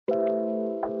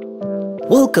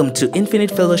Welcome to Infinite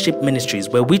Fellowship Ministries,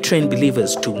 where we train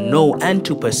believers to know and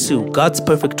to pursue God's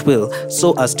perfect will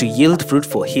so as to yield fruit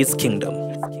for His kingdom.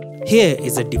 Here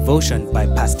is a devotion by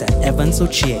Pastor Evans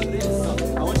Ochieng.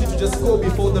 I want you to just go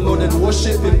before the Lord and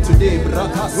worship Him today.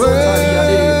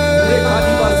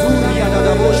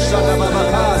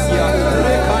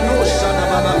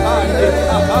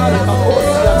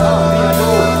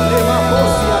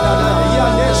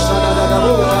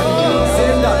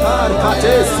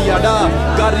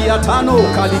 Gariatano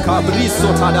kalikabriso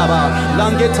tadaba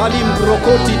langetalim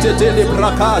brokoti tetele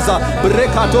brakaza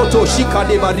brekatoto shika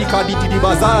de barika di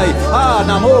bazai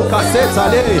namoka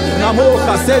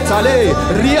setale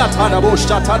riatana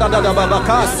bosha tada da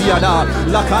babakasi ada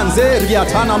lakanzeria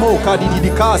tana moka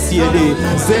didikasi ele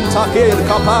zentaker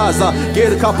kapaza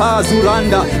ger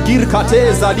kapazuranda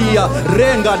girkateza dia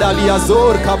renga dalia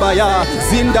zor kabaya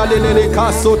zindalelele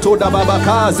kasoto da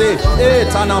babakaze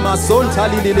etana masonta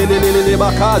lilelelele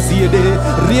bakazi ede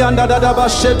rianda da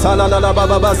basheta la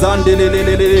baba bazande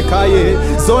lelelele kaye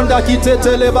zonda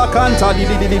kitetele bakanta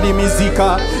lililili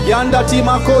mizika yanda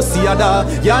timakosi ada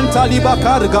yanta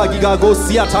libakarga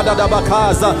gigagosi atada da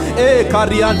bakaza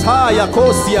karianta ya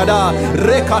kosi ada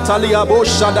rekatalia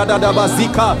bosha da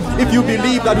bazika. If you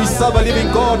believe that we serve a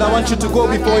living God, I want you to go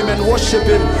before Him and worship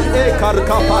Him.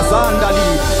 Karkapazandali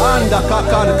anda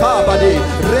kakarkabade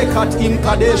rekat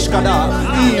imkadesh kada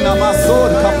ina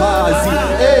masor kapazi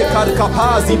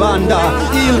karkapazi banda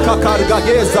il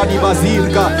kakargageza di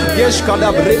bazirga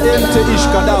yeshkadabre ente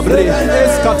ishkadabre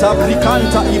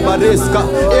eskatabrikanta ibareska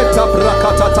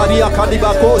etabrakatataria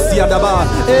kadibakosi adaba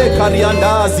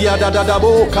kariandazi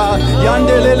adadaboka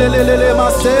yandelelelele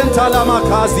masenta la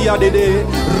makazi adede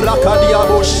rakadia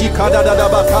boshika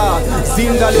dadabaka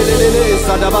zindalelelele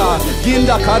sadaba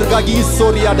ginda kargagi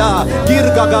ada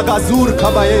girga gagazur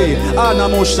kabaye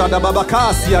anamosha da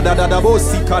babakasi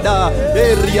adadabosi kada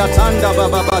eriatanda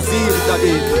bababazir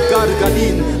dade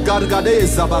gargadin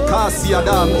gargadeza bakasi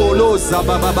adam oloza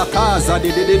bababakaza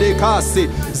de kase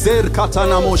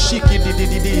zerkatana moshiki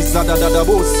dididi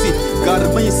zadadabosi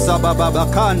garmisa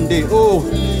bababakande. Oh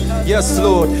yes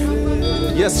Lord,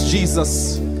 yes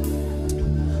Jesus.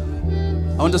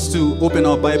 I want us to open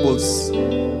our Bibles,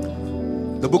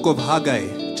 the book of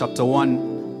Haggai chapter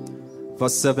 1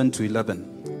 verse 7 to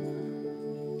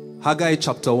 11. Haggai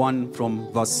chapter 1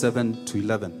 from verse 7 to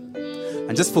 11.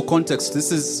 And just for context,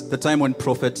 this is the time when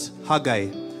Prophet Haggai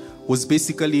was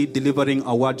basically delivering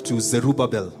a word to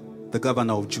Zerubbabel, the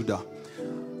governor of Judah.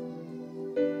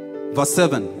 Verse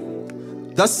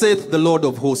 7. Thus saith the Lord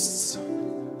of hosts,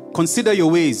 consider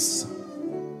your ways.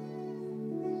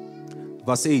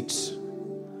 Verse 8.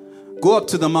 Go up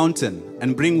to the mountain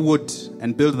and bring wood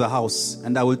and build the house,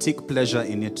 and I will take pleasure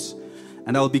in it,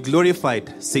 and I will be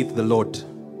glorified, saith the Lord.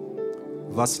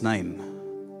 Verse 9.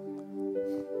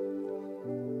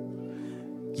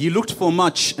 Ye looked for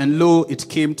much, and lo, it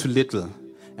came to little.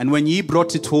 And when ye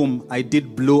brought it home, I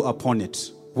did blow upon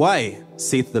it. Why,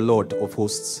 saith the Lord of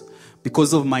hosts?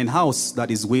 Because of mine house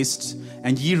that is waste,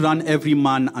 and ye run every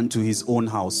man unto his own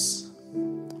house.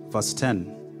 Verse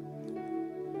 10.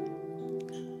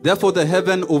 Therefore the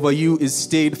heaven over you is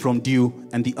stayed from dew,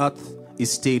 and the earth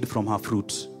is stayed from her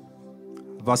fruit.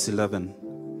 Verse 11.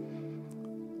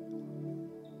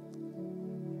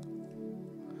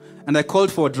 And I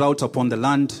called for a drought upon the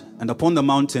land, and upon the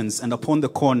mountains, and upon the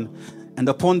corn, and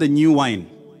upon the new wine,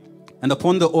 and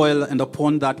upon the oil, and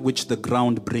upon that which the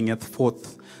ground bringeth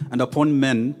forth, and upon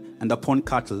men, and upon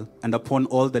cattle, and upon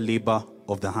all the labor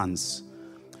of the hands.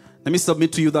 Let me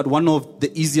submit to you that one of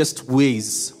the easiest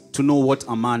ways to know what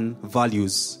a man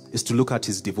values is to look at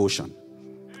his devotion.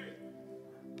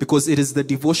 Because it is the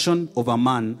devotion of a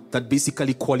man that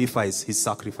basically qualifies his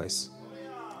sacrifice.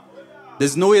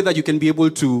 There's no way that you can be able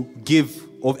to give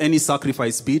of any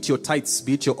sacrifice, be it your tithes,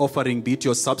 be it your offering, be it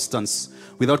your substance,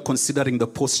 without considering the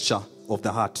posture of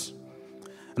the heart.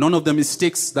 And one of the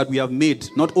mistakes that we have made,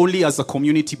 not only as a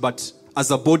community, but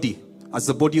as a body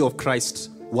of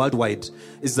Christ worldwide,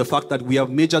 is the fact that we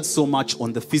have majored so much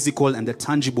on the physical and the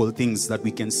tangible things that we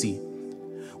can see.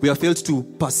 We have failed to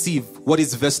perceive what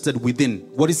is vested within,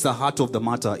 what is the heart of the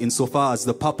matter insofar as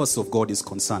the purpose of God is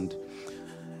concerned.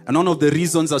 And one of the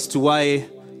reasons as to why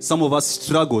some of us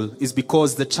struggle is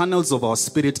because the channels of our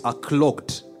spirit are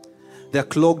clogged. They're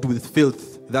clogged with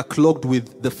filth. They're clogged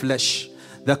with the flesh.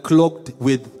 They're clogged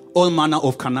with all manner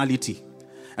of carnality.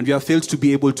 And we have failed to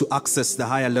be able to access the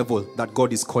higher level that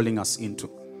God is calling us into.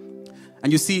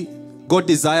 And you see, God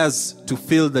desires to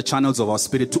fill the channels of our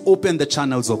spirit, to open the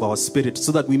channels of our spirit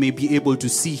so that we may be able to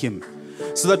see Him,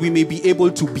 so that we may be able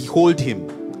to behold Him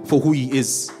for who He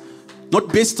is. Not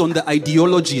based on the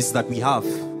ideologies that we have,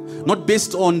 not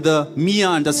based on the mere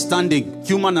understanding,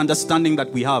 human understanding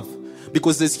that we have.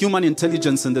 Because there's human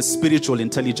intelligence and there's spiritual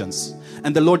intelligence.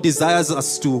 And the Lord desires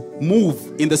us to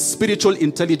move in the spiritual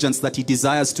intelligence that He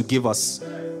desires to give us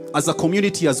as a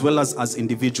community as well as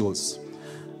individuals.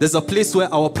 There's a place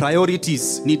where our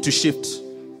priorities need to shift.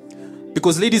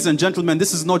 Because, ladies and gentlemen,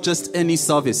 this is not just any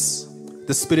service.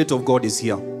 The Spirit of God is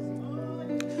here.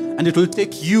 And it will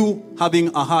take you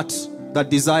having a heart that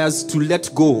desires to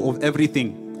let go of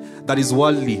everything that is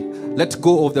worldly. Let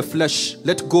go of the flesh.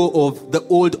 Let go of the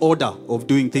old order of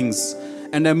doing things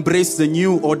and embrace the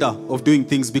new order of doing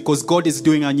things, because God is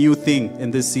doing a new thing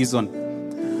in this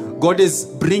season. God is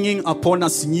bringing upon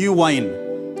us new wine,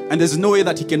 and there's no way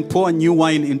that He can pour new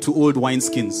wine into old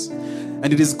wineskins.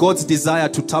 And it is God's desire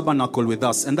to tabernacle with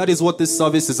us. And that is what this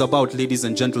service is about, ladies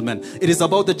and gentlemen. It is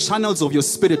about the channels of your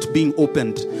spirit being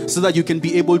opened so that you can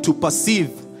be able to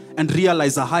perceive and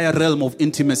realize a higher realm of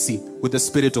intimacy with the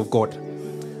Spirit of God.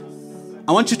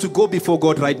 I want you to go before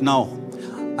God right now.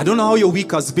 I don't know how your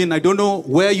week has been. I don't know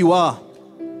where you are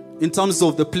in terms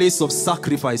of the place of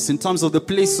sacrifice, in terms of the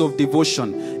place of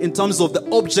devotion, in terms of the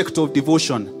object of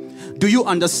devotion. Do you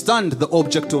understand the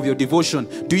object of your devotion?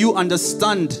 Do you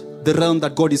understand the realm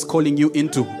that God is calling you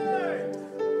into?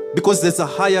 Because there's a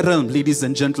higher realm, ladies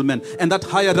and gentlemen, and that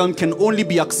higher realm can only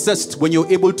be accessed when you're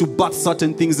able to birth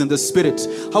certain things in the spirit.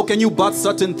 How can you birth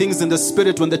certain things in the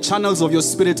spirit when the channels of your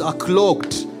spirit are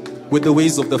clogged with the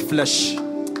ways of the flesh?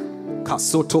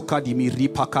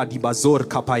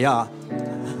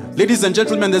 Ladies and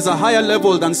gentlemen, there's a higher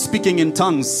level than speaking in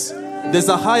tongues. There's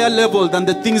a higher level than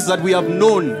the things that we have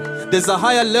known. There's a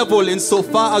higher level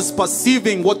insofar as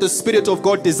perceiving what the Spirit of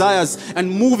God desires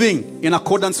and moving in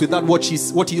accordance with that which He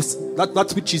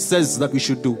says that we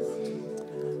should do.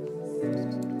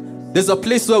 There's a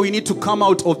place where we need to come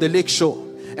out of the lake shore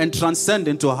and transcend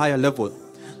into a higher level.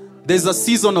 There's a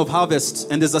season of harvest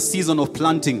and there's a season of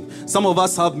planting. Some of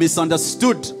us have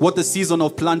misunderstood what the season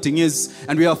of planting is,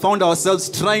 and we have found ourselves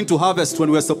trying to harvest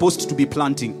when we're supposed to be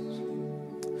planting.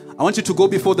 I want you to go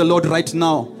before the Lord right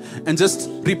now and just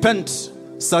repent.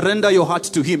 Surrender your heart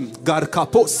to Him.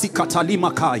 Garkapo sikatali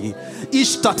makai.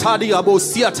 Ishtatali abo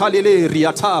siatalele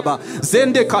riataba.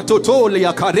 Zende katotole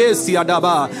ya karesi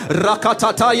adaba.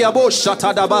 Rakatata yabo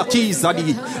shatadaba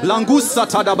kizali. Langusa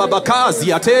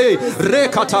tadababakazi ate.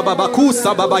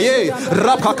 Rekatababakusa babaye.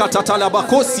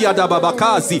 Rapakatalabakosi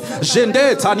adababakazi.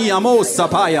 Jende tani amo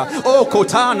sapaya. O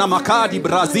kotana makadi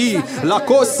brazi.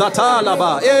 Lakosa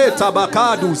talaba.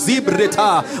 Etabakadu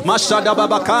zibreta.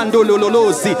 Mashadababakando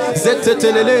lololozi.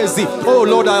 Zetete. Oh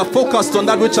Lord, I have focused on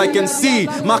that which I can see.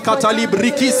 And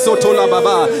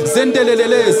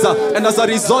as a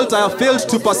result, I have failed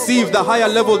to perceive the higher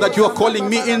level that you are calling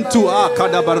me into.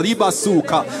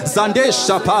 Zande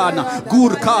shapana,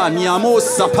 gurka niamos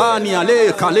sapani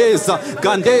ale kaleza,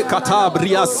 gande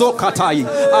katabria sokatai,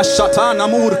 ashatana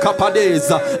mur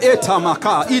kapadeza,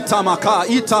 etamaka,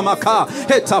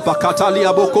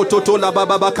 etapakatalia bokototo la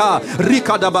bababaka,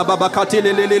 rikada bababakati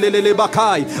lelelelele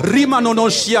bakai, rimano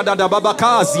Come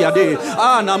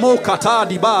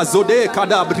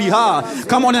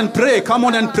on and pray.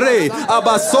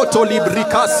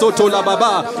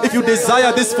 If you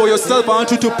desire this for yourself, I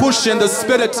want you to push in the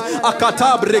spirit.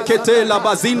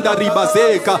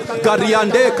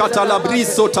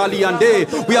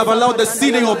 We have allowed the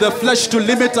ceiling of the flesh to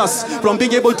limit us from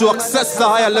being able to access the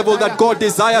higher level that God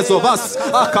desires of us.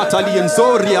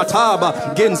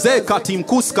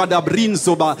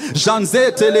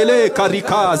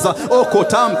 Karikaza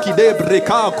okotam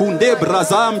kidebreka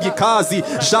kundebrazam gikazi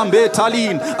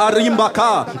jambetalin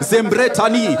arimbaka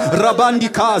zembretani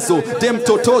rabandikazo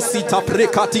demtotosi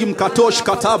taprekatim katosh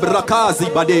katabrakazi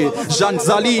bade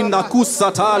janzalina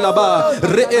kusatalaba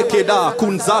reekeda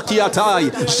kunzaki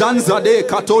atai janzade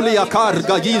katolia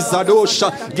kargagiza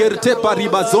dosha gerte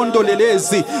paribazondo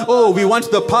lelezi. Oh, we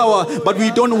want the power, but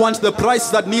we don't want the price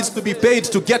that needs to be paid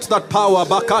to get that power.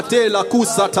 Bakatela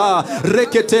kusata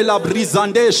reketela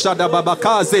brizandesha da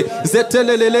babakaze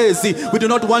zetelelelezi. We do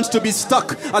not want to be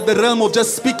stuck at the realm of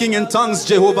just speaking in tongues,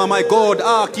 Jehovah my God.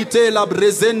 Kitela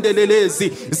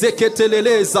brezendelelezi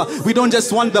zeketeleleza. We don't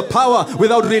just want the power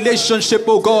without relationship,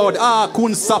 oh God.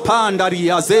 Kun sapanda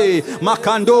riaze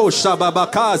makando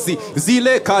shababakazi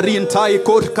zile karintai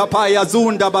korkapaya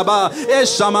zunda baba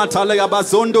eshamatala ya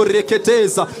bazondo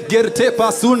reketeza gerte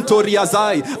pasunto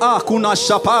riazai kuna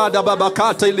shapada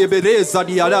babakata ilebereza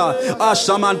diala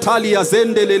ashamantali ya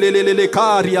zende lelelele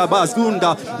karia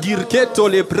bazunda girketo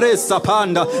le presa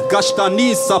panda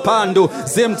gashtani sapando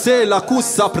zemtela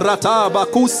kusa prataba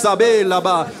kusabela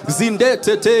ba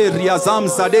zindete te riazam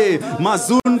sade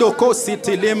mazundo Indo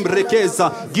kositi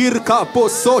lembrekeza. Girka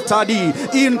posotadi.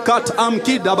 Inkat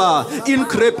amkidaba.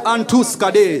 Inkrep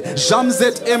antuskade.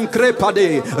 Jamzet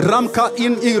emkrepade. Ramka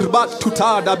in irbat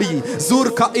tutadabi.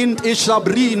 Zurka in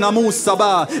ishabri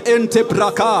namusaba.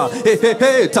 Entebraka.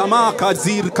 Hehehe tamaka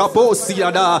zirka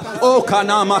posiada.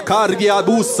 Okana makargia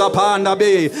busa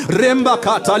pandabe. Remba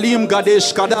katalim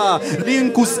gadesh kada.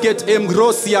 Linkusket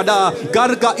emgrosiada.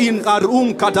 Garga in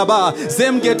arum kadaba.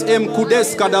 Zemget em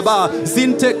kudes kadaba.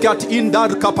 Zintekat in dar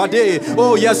kapade.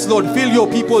 Oh yes Lord, fill your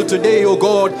people today, oh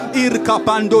God.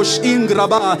 Irkapandosh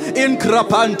ingraba.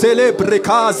 Inkrapantele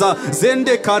brekaza.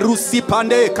 Zende karusi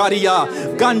pande karia.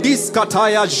 Gandis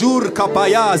kataya jur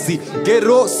kapayazi.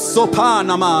 Geros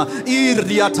sopanama.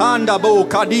 Iriatanda bo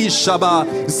kadishaba.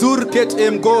 Zurket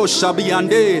emgo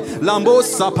shabiande.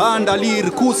 Lambosa panda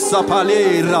lir kusa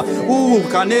palera.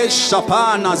 Kanesha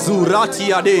pana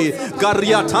zuratiade.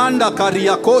 Gariatanda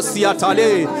kariakosi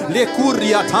atale.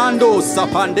 Lekuriatando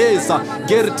sapandeza.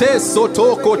 Gerte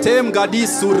sotoko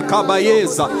temgadisur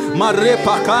kabayeza.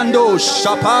 Marepakando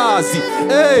shapazi.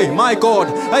 Hey my God.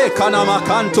 Hey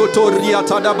kanamakanto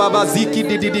toriatada babaziki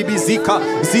didibizika.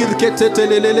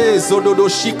 Zirketetelele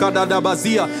zododoshika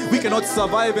dadabazia. We cannot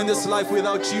survive in this life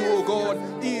without you, oh God.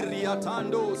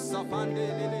 Iriatando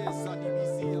sapandelele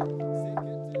sadibizia.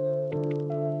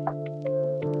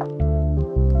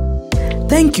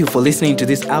 Thank you for listening to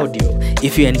this audio.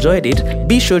 If you enjoyed it,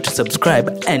 be sure to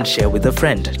subscribe and share with a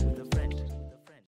friend.